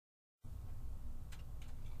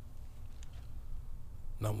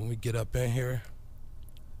Now when we get up in here,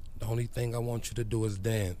 the only thing I want you to do is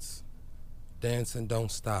dance. Dance and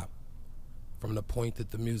don't stop. From the point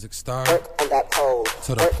that the music starts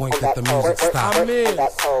to the point that the music stops.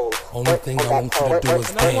 Only thing I want you to do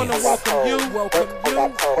is dance. I want to welcome you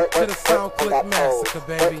to the SoundClick Massacre,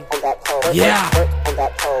 baby. Yeah.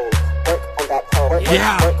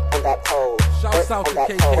 Yeah. Shouts out to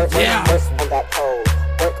KK. Yeah.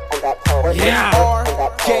 Yeah.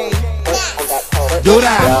 RK. Do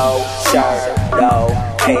that. No shirt, no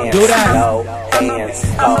pants, Do that. no hands,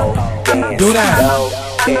 oh dance. Do that. No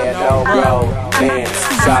hair, no romance.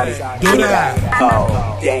 Shawty, Do that.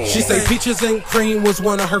 Oh dance. She say peaches and cream was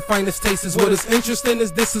one of her finest tastes. What is interesting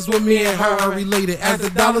is this is what me and her are related. As the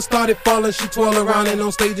dollars started falling, she twirled around and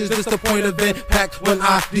on stages. Just the point of impact when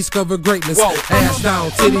I discovered greatness. Ass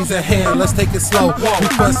down, titties in hand, let's take it slow. We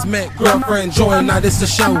first met, girlfriend joined, now this a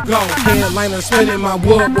show. Go, headliner spinning my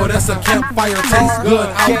wood, boy that's a campfire. Tastes good,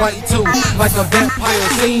 I'll bite too. Like a vampire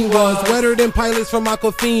scene was wetter than pilots from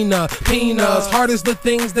Aquafina. Peanuts, hard as the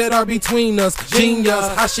things that are between us. Genius,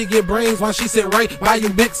 how she get brains while she sit right by you,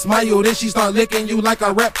 big smile. Then she start licking you like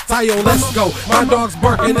a reptile. Let's go. My dog's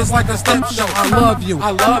barking, it's like a step show. I love you,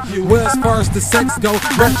 I love you. Well, as far as the sex go,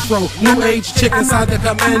 retro, new age chick inside the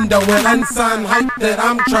commando, and unsigned hype that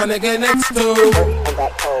I'm trying to get next to. On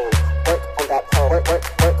that pole, on that pole,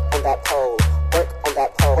 on that pole, on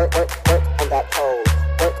that pole, on that pole,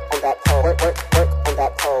 on that pole, on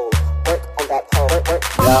that pole, on that pole.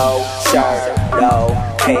 No shirt, no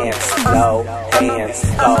pants, no hands,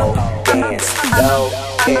 oh dance. No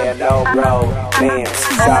hair, no romance.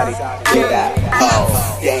 Shawty, get that,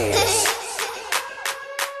 oh dance.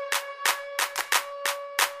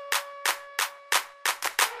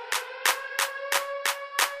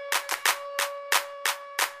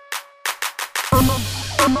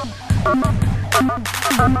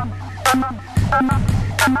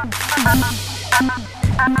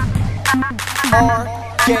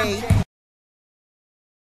 RK.